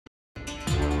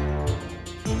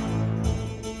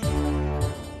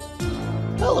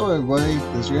Hello everybody,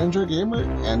 this is your Android Gamer,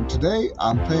 and today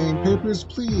I'm playing Papers,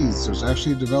 Please. There's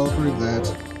actually a developer that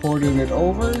ported it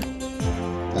over. So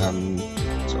I'm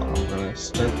gonna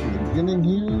start from the beginning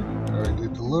here. I already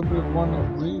did a little bit of one, I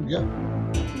believe, yep.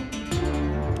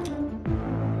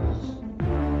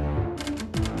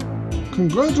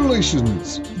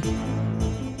 Congratulations!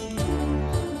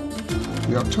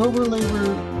 The October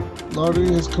Labor Lottery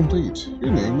is complete.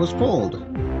 Your name was pulled.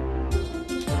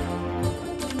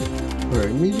 For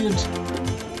immediate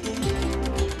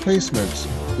placement,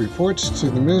 report to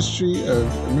the Ministry of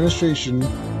Administration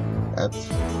at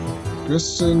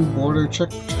Griston Border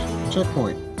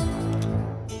Checkpoint.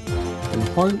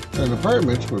 An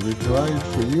apartment will be provided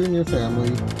for you and your family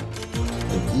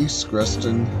in East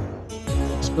Griston.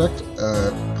 Expect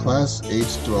a Class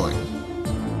 8 dwelling.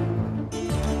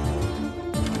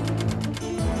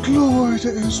 Glory to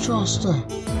Estrasta!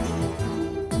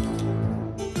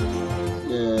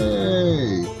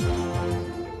 Yay!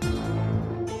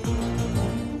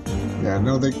 Yeah,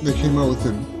 no, they came out with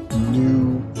a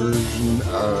new version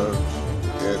of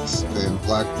it in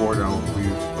Blackboard, and I'll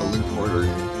leave a link for it, or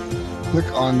you click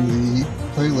on the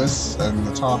playlists at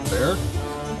the top there.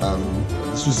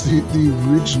 This was the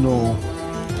original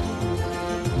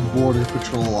Border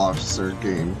Patrol Officer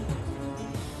game.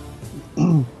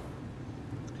 And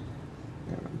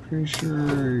I'm pretty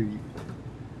sure...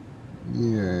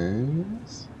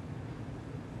 Yes...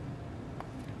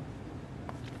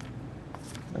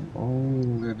 I'm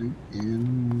only letting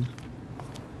in...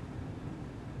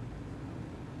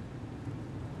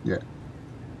 Yeah.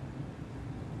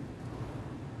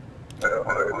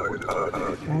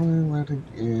 Only letting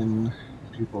in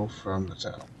people from the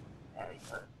town.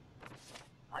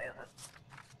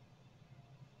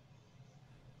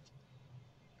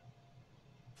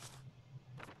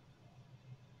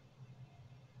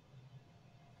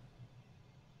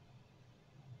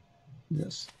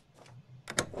 Yes.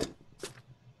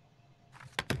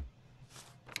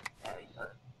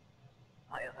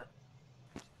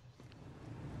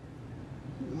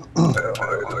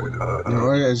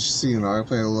 As you see, I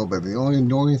played a little bit. The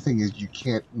only thing is you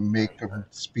can't make them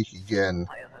speak again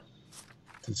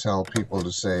to tell people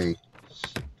to say,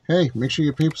 "Hey, make sure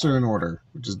your papers are in order,"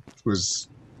 which was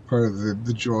part of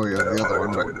the joy of the other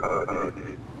one.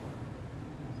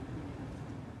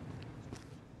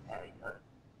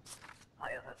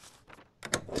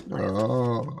 But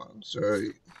oh, I'm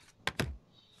sorry.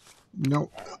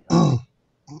 Nope.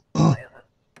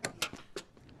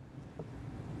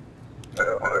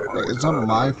 It's not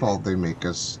my fault they make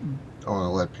us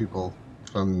let people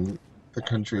from the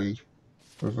country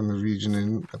or from the region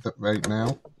in right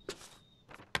now.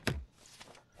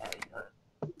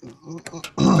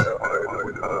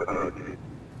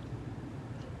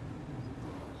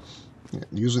 Yeah,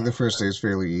 usually the first day is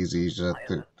fairly easy, just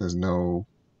there's no...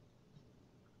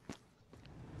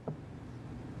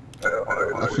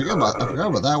 I forgot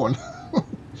about that one.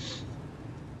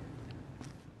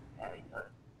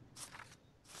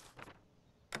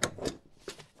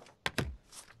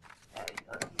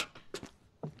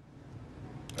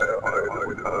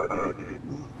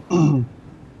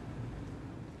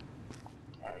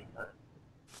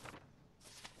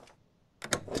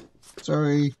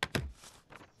 Sorry.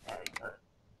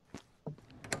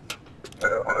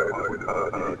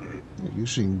 You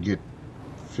should get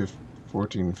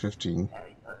 14, 15.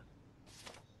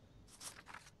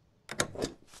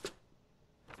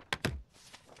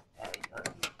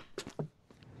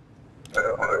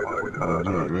 I'm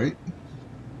doing great.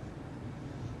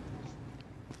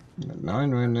 Got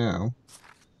 9 right now.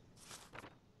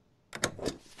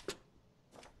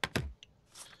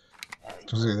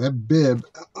 So say that bib.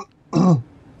 I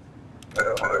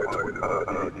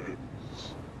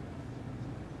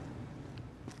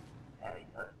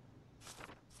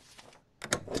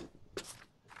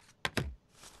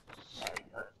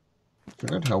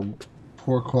forgot how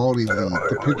poor quality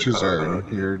the pictures are in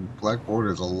here. Blackboard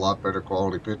is a lot better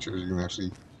quality pictures. You can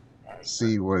actually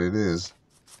see what it is.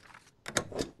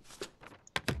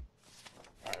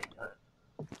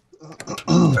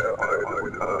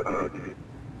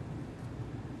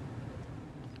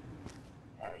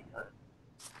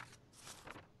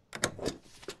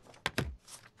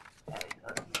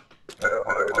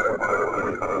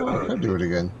 I could do it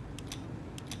again.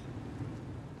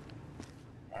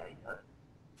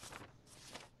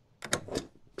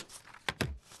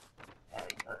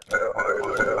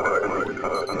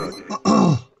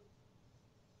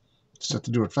 Just have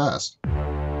to do it fast.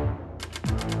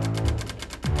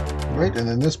 Right, and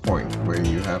then this point where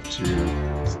you have to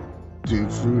do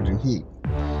food and heat.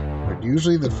 But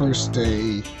usually the first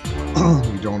day,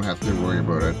 you don't have to worry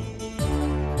about it.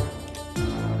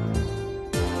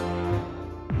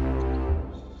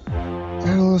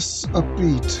 less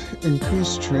upbeat.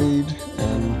 Increased trade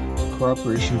and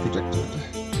cooperation predicted.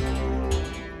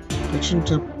 Pitching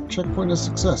to checkpoint a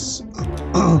success.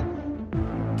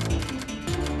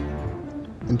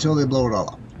 Until they blow it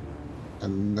all up.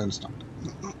 And then stop.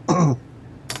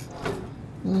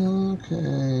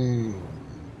 Okay.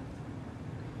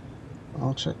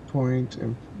 All checkpoint,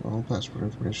 all passport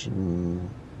information,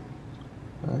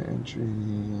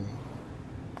 entry.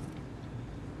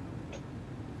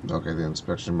 Okay, the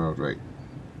inspection mode, right.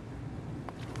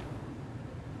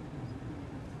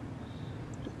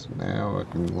 So now I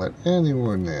can let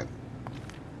anyone in.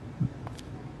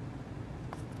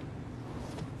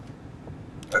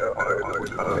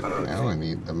 Right, now I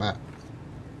need the map.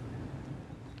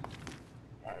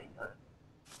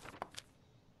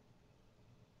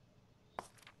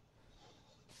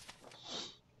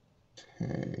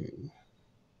 Okay.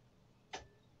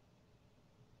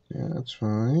 Yeah, that's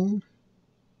fine.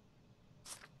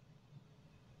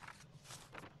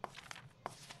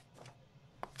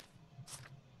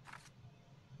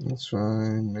 That's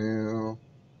fine now.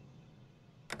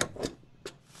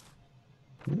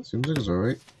 Yeah, seems like it's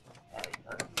alright.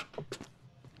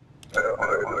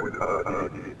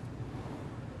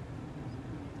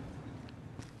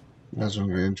 That's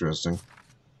gonna get interesting.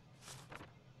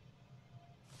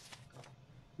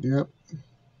 Yep.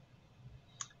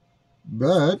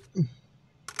 But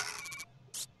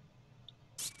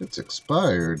it's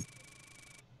expired.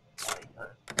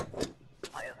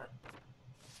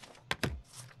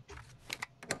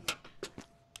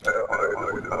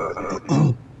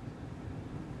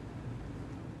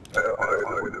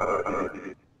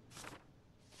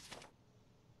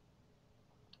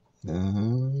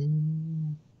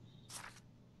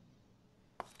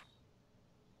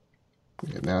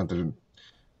 Yeah, now to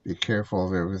be careful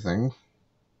of everything.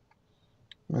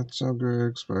 That's so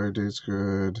good. Expiry date's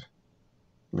good.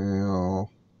 Mail.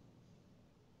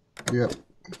 Yep.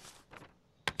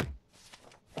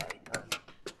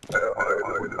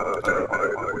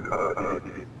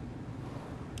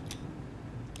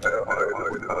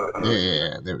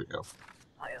 Yeah, there we go.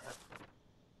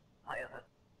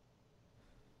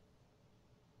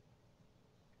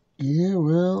 Yeah,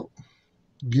 well,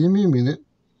 give me a minute.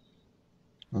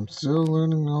 I'm still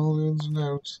learning all the ins and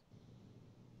outs.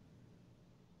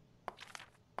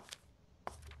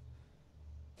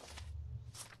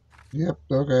 Yep,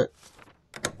 okay.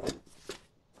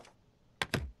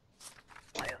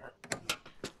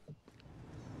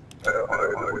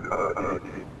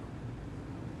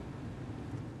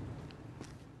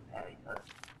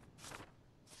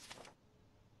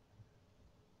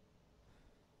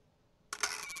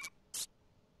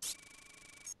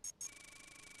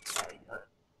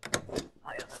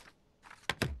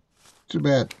 Too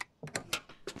bad.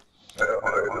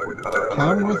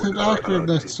 Come with it accurate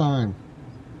next time.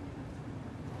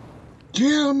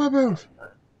 Get out of my booth.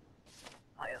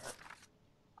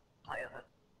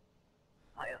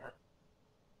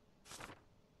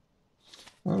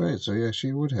 Alright, so yeah,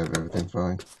 she would have everything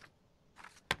fine.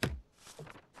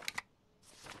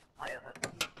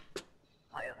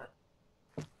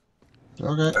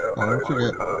 Okay, I don't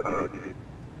forget.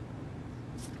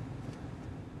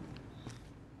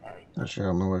 Not sure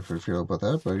how my wife would feel about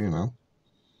that, but you know.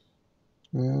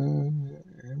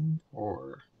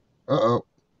 M4. Uh-oh.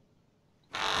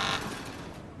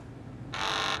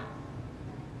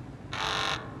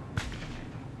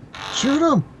 Shoot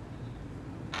him!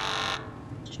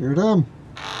 Shoot him!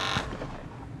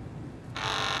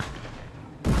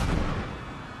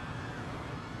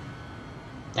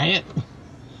 Dang it!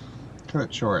 Cut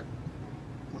it short.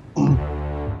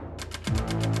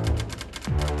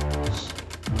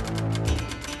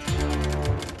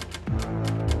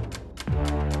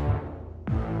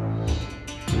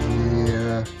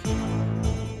 Yeah.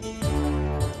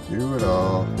 Do it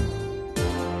all.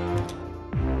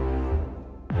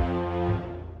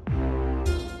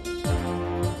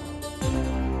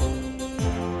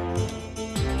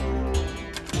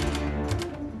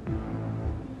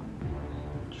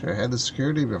 Should have had the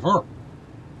security before.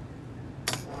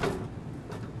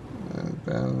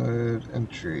 Valid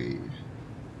entry.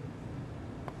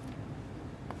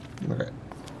 Okay.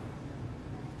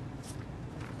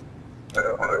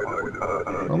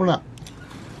 Open up.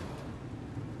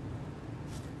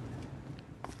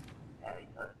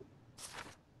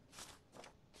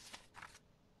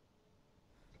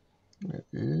 It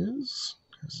is,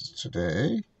 because it's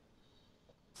today.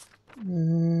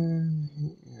 And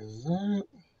is that?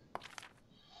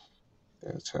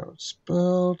 That's how it's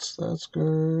spelled. That's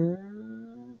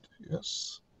good.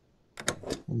 Yes.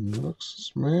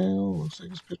 Looks mail. Looks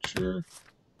like his picture.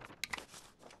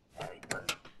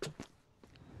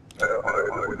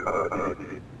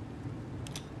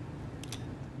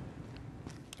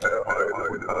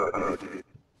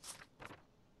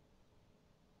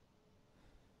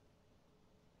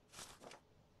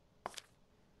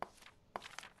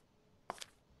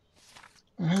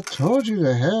 I told you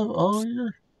to have all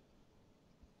your...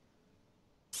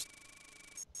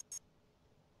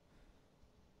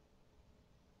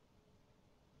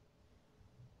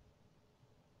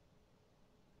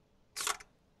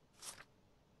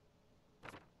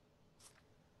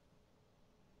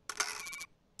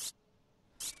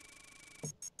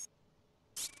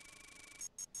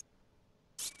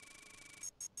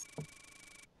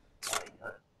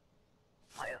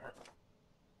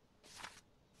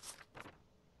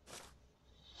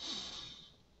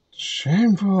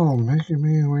 Shameful, making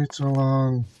me wait so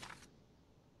long.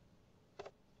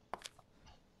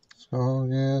 So,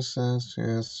 yes.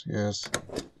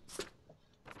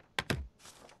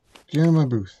 Get in my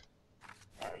booth.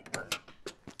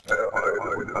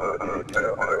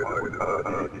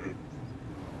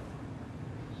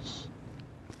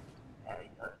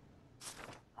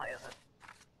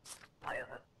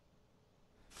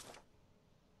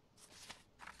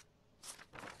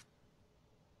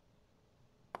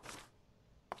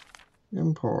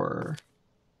 Impor.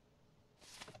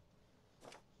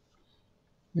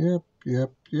 Yep.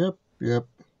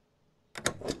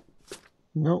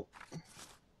 Nope.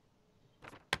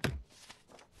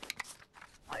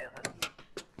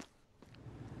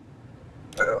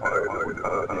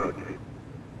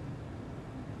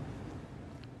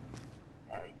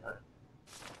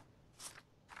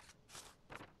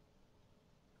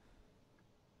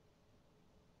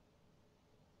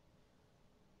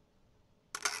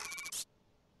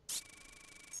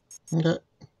 Okay.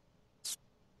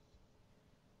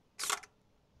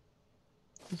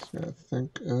 Just gotta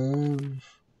think of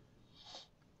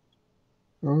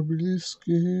obelisk.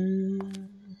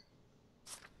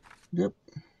 Yep.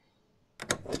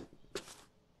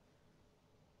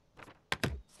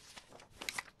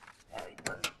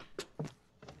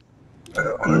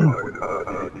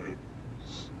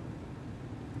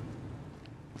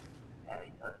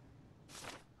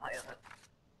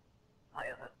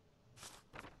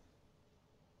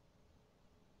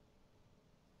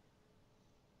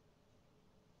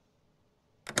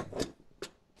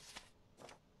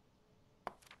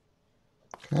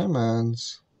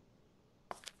 Commands.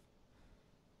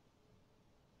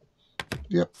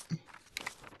 Yep.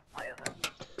 I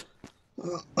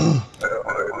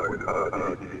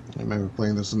remember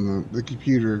playing this on the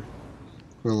computer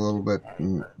for a little bit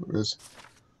and was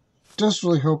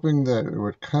desperately hoping that it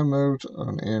would come out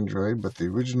on Android, but the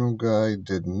original guy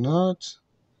did not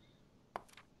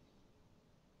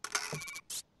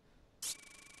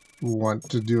want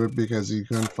to do it because he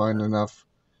couldn't find enough.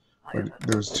 But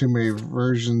there's too many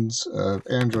versions of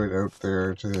Android out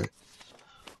there to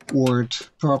warrant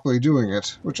properly doing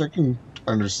it, which I can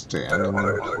understand. I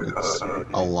mean, it's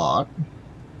a lot.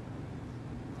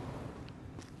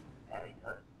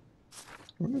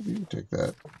 When did you take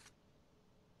that?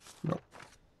 No,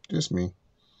 just me.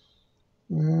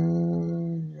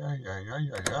 Yeah.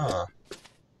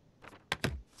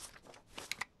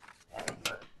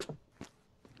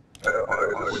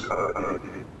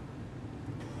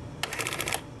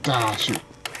 Ah, shoot.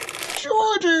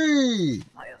 Georgie!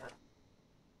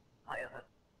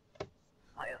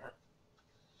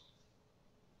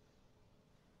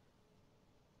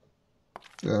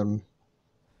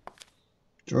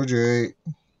 Georgie.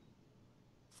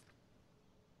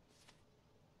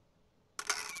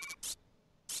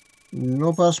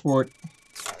 No passport.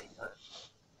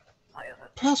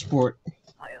 Passport.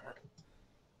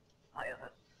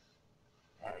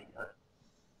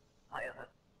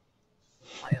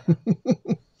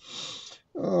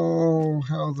 Oh,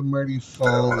 how the mighty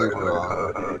fall they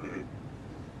wrong.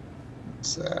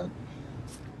 Sad.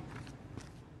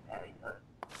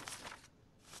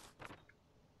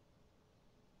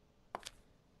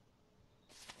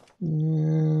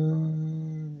 Yeah,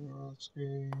 let's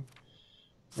see.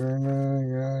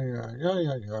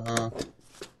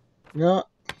 Yeah.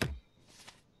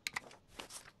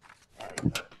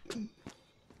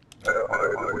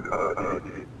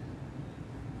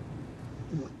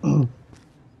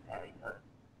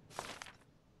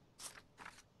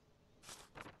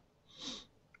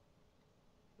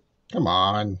 Come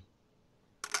on.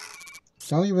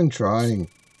 It's not even trying.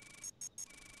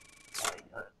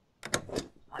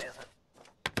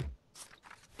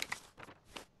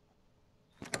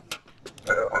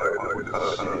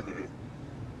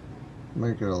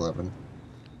 Make it 11.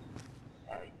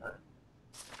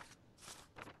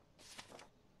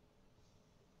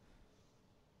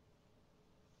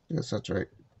 Yes, that's right.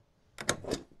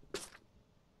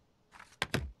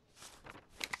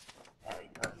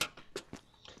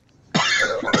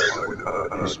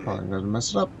 Just probably gonna mess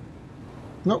it up.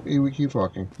 Nope, we keep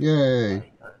walking.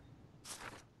 Yay!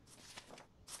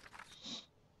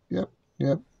 Yep,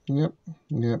 yep, yep,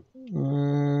 yep.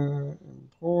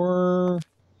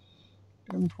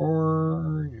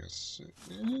 Impor. Yes, it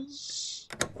is.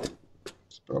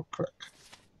 Spell correct.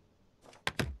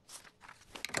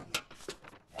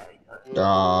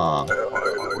 Ah.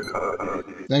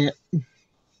 Dang it.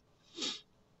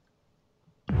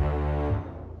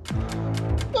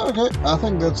 Okay, I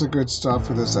think that's a good stop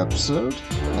for this episode.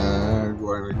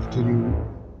 Going to continue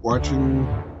watching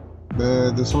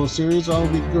this whole series. All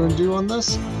we going to do on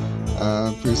this.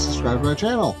 Please subscribe to my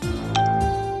channel.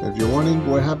 If you're wondering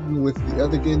what happened with the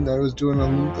other game that I was doing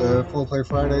on Full Play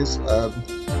Fridays,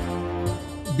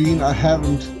 being I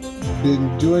haven't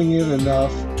been doing it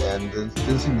enough and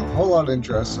didn't seem a whole lot of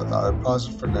interest, I thought I'd pause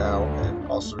it for now, and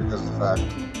also because of the fact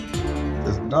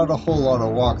there's not a whole lot of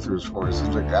walkthroughs for it. It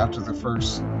seems like after the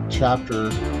first chapter,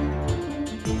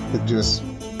 it just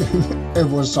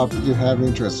everyone stopped having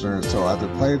interest in it. So I have to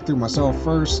play it through myself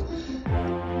first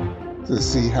to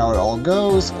see how it all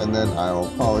goes, and then I will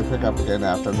probably pick up again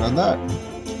after I've done that.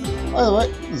 By the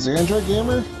way, this is Android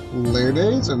Gamer. Later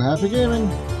days and happy gaming.